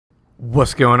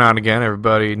What's going on again,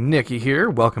 everybody? Nicky here.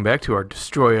 Welcome back to our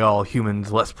Destroy All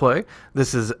Humans Let's Play.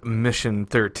 This is Mission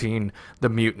 13, the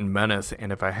Mutant Menace,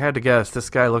 and if I had to guess, this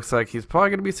guy looks like he's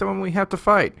probably going to be someone we have to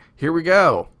fight. Here we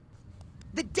go.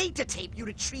 The data tape you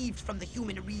retrieved from the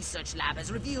Human Research Lab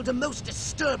has revealed a most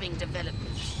disturbing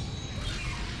development.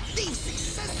 They've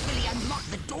successfully unlocked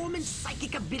the dormant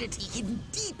psychic ability hidden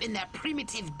deep in their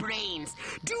primitive brains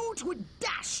due to a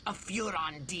dash of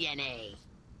Furon DNA.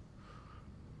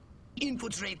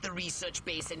 Infiltrate the research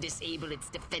base and disable its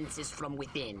defenses from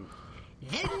within.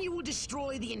 Then you will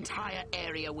destroy the entire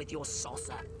area with your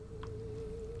saucer.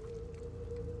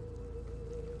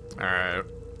 Alright,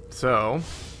 so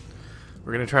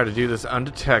we're going to try to do this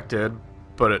undetected,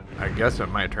 but I guess it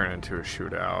might turn into a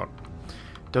shootout.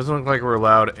 Doesn't look like we're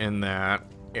allowed in that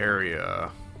area,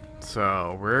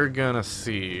 so we're going to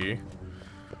see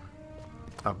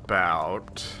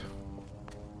about...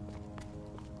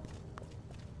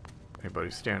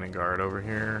 Anybody standing guard over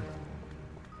here?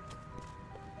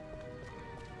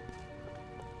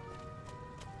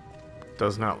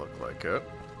 Does not look like it.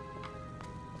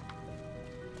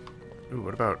 Ooh,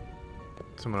 what about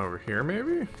someone over here,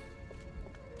 maybe?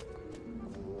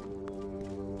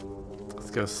 Let's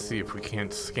go see if we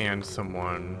can't scan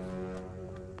someone.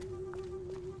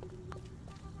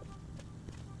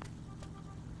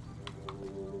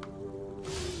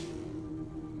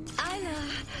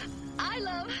 I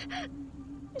love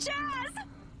jazz!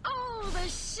 Oh, the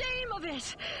shame of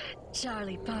it!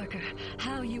 Charlie Parker,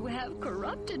 how you have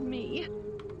corrupted me.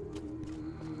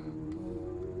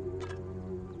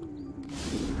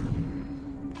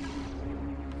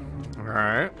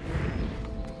 Alright.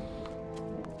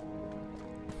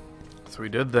 So we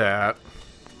did that.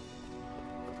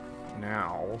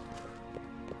 Now,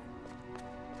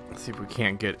 let's see if we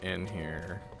can't get in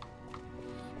here.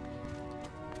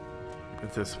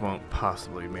 If this won't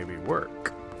possibly maybe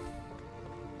work.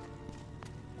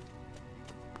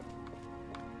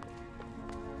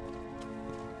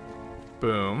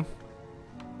 Boom.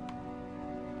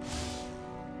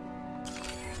 It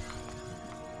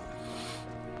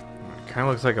kind of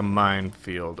looks like a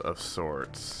minefield of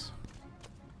sorts.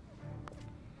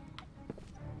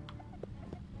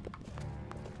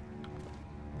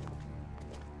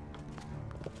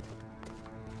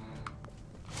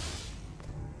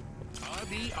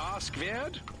 R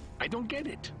squared? I don't get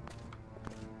it.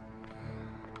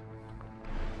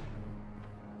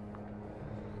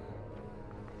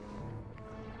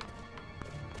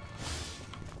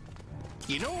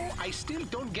 You know, I still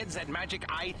don't get that magic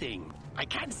eye thing. I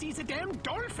can't see the damn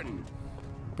dolphin.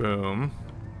 Boom.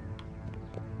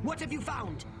 What have you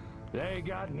found? They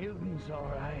got mutants,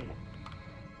 all right.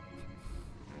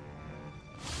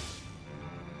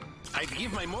 I'd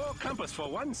give my moral compass for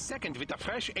 1 second with a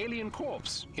fresh alien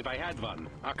corpse, if I had one.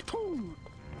 Achtung!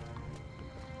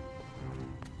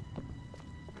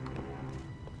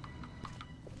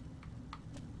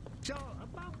 So,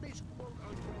 about this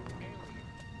quote-unquote alien.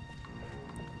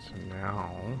 So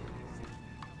now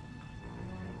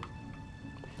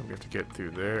we have to get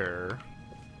through there.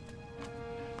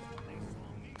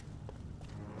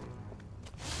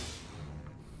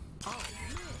 Oh,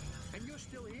 no. And you're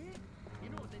still here? You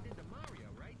know what they did to Mario,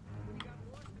 right? When he got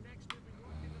lost and accidentally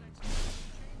walked into that space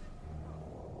chamber? Oh,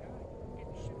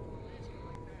 getting shipped to a basket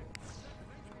like that.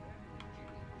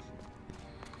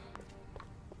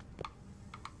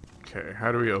 Eventually Okay,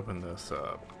 how do we open this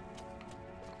up?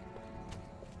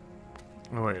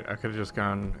 Oh wait, I could have just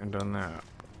gone and done that.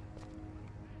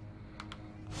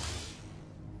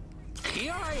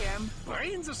 Here I am,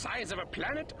 brain the size of a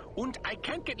planet, and I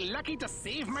can't get lucky to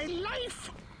save my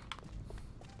life.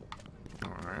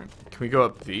 Alright. Can we go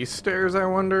up these stairs, I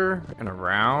wonder? And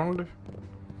around?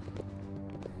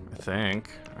 I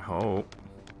think. I hope.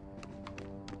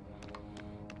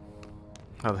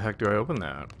 How the heck do I open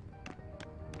that?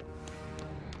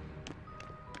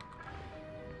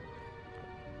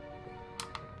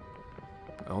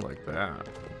 Oh, like that.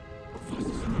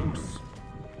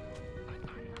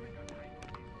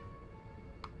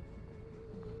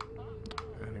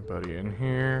 Anybody in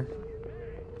here?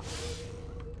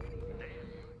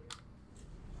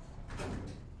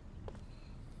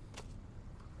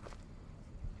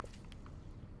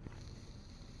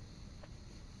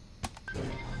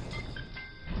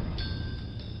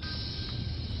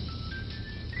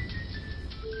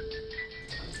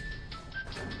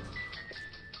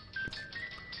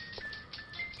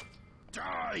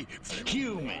 Die!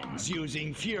 Humans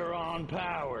using Furon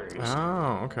powers.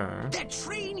 Oh, okay. They're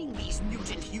training these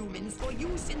mutant humans for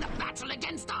use in the battle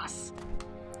against us.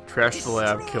 Trash the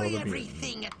lab, kill Destroy the mutant.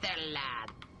 everything at their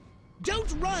lab.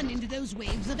 Don't run into those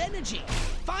waves of energy.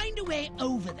 Find a way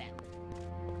over them.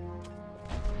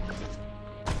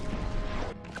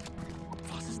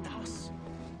 Was ist das?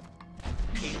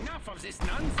 Enough of this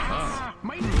nonsense.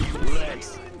 Meine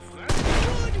Legs.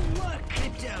 Good work,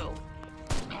 Crypto.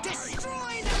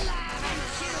 Destroy the lab and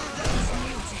kill those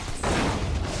mutants.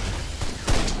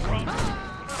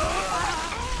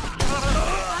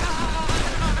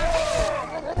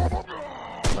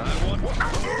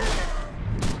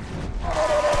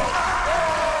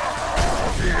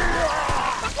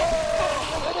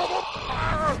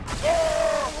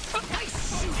 Nice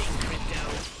shooting, Crypto.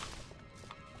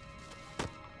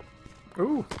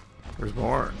 Ooh, there's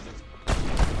more.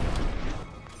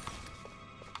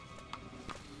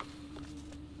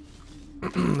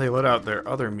 They let out their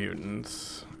other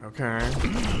mutants. Okay.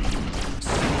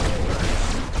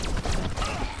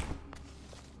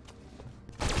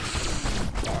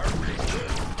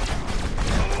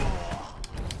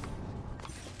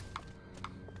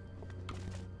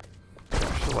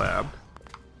 There's the lab.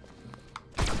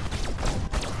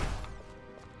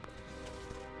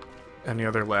 Any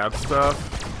other lab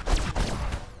stuff?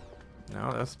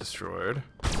 No, that's destroyed.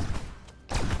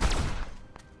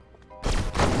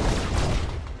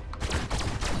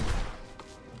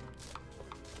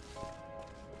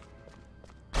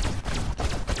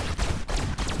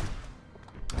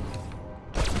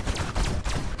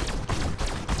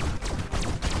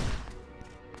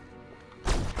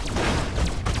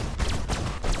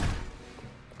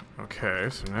 Okay,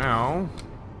 so now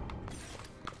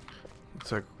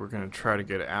looks like we're gonna try to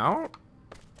get out.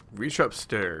 Reach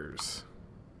upstairs.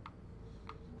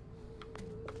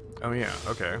 Oh yeah,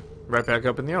 okay. Right back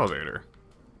up in the elevator.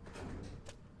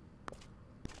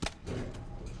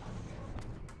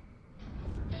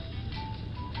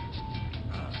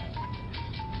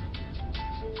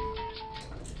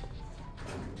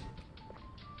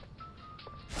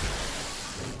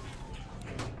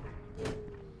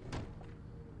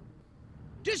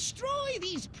 Destroy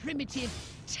these primitive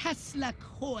Tesla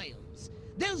coils.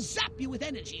 They'll zap you with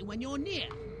energy when you're near.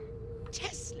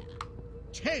 Tesla.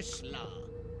 Tesla.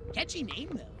 Catchy name,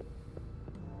 though.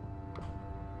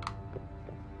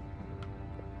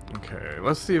 Okay,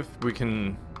 let's see if we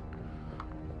can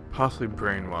possibly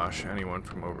brainwash anyone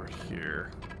from over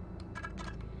here.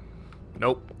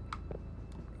 Nope.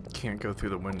 Can't go through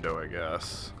the window, I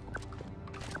guess.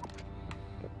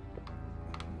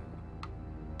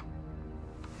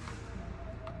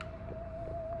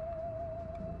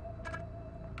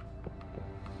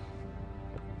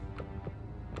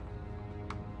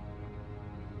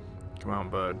 Come on,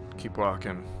 bud. Keep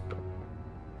walking.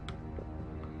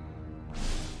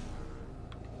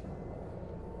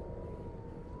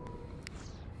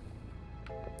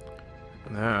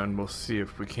 And then we'll see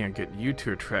if we can't get you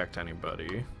to attract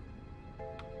anybody.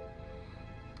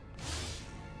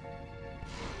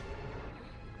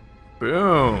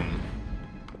 Boom!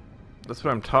 That's what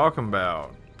I'm talking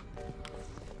about.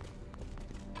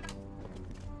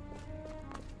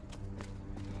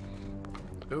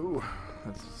 Ooh,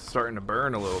 that's starting to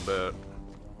burn a little bit.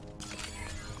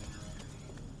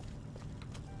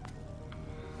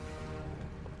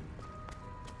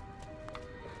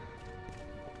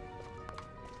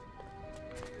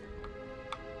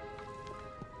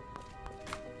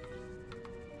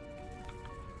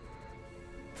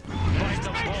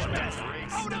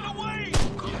 Out of the way!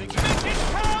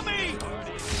 It's coming!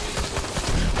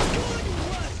 Good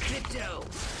work, Crypto.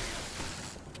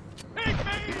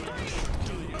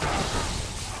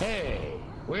 Hey,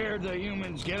 where'd the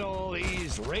humans get all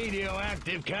these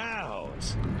radioactive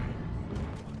cows?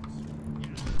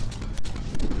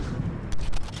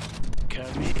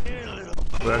 Come here, little...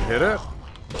 Did that hit it?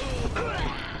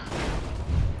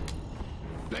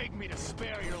 Beg me to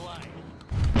spare your life.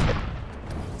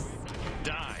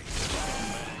 Die.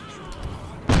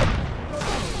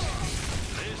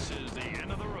 This is the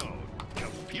end of the road.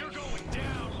 You're going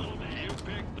down, little man. You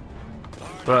picked.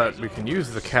 But we can use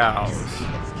the cows.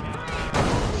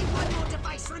 Only one more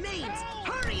device remains.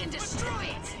 Hurry and destroy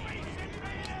it.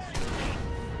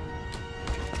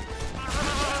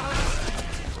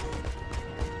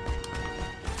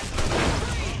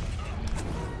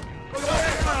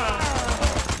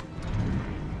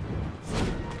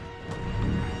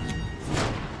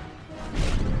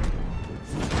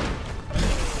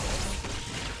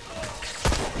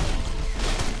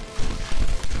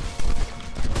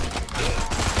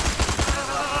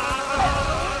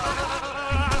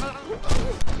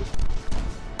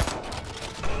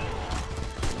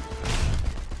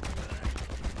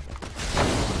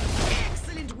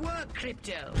 Excellent work,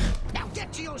 Crypto. Now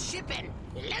get to your shipping.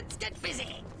 Let's get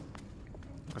busy.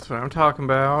 That's what I'm talking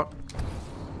about.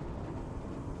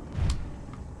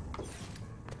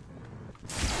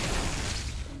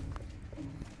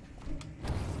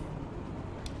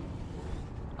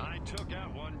 I took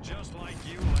out one just like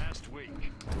you last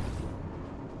week.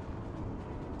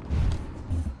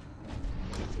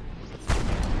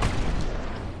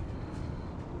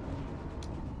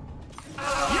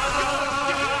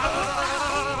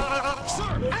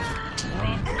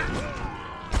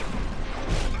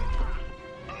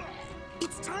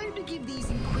 It's time to give these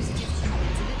inquisitive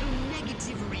humans a little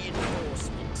negative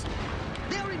reinforcement.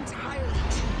 They're entirely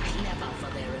too clever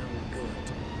for their own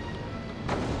good.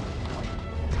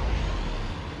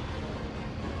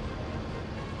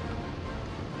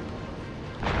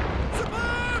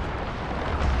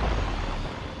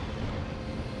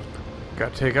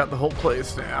 Gotta take out the whole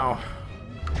place now.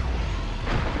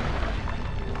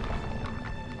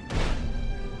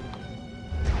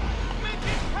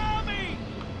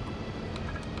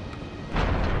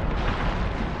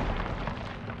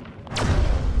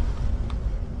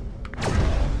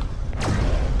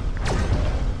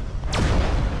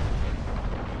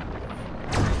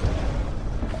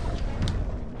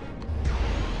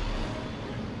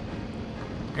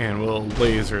 And we'll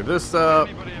laser this up.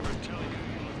 Anybody ever tell you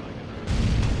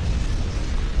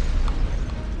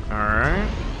Alright.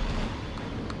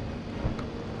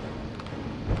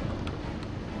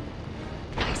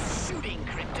 Nice shooting,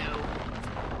 Crypto.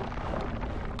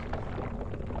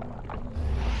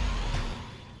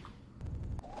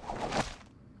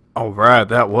 Alright,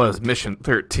 that was Mission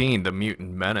 13, the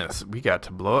Mutant Menace. We got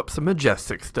to blow up some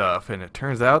majestic stuff, and it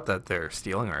turns out that they're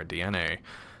stealing our DNA.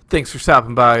 Thanks for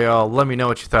stopping by, y'all. Let me know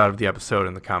what you thought of the episode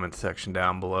in the comments section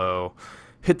down below.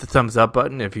 Hit the thumbs up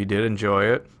button if you did enjoy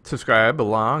it. Subscribe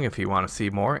along if you want to see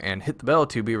more, and hit the bell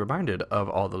to be reminded of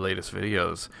all the latest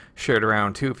videos. Share it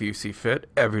around too if you see fit.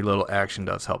 Every little action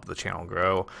does help the channel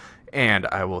grow. And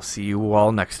I will see you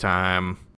all next time.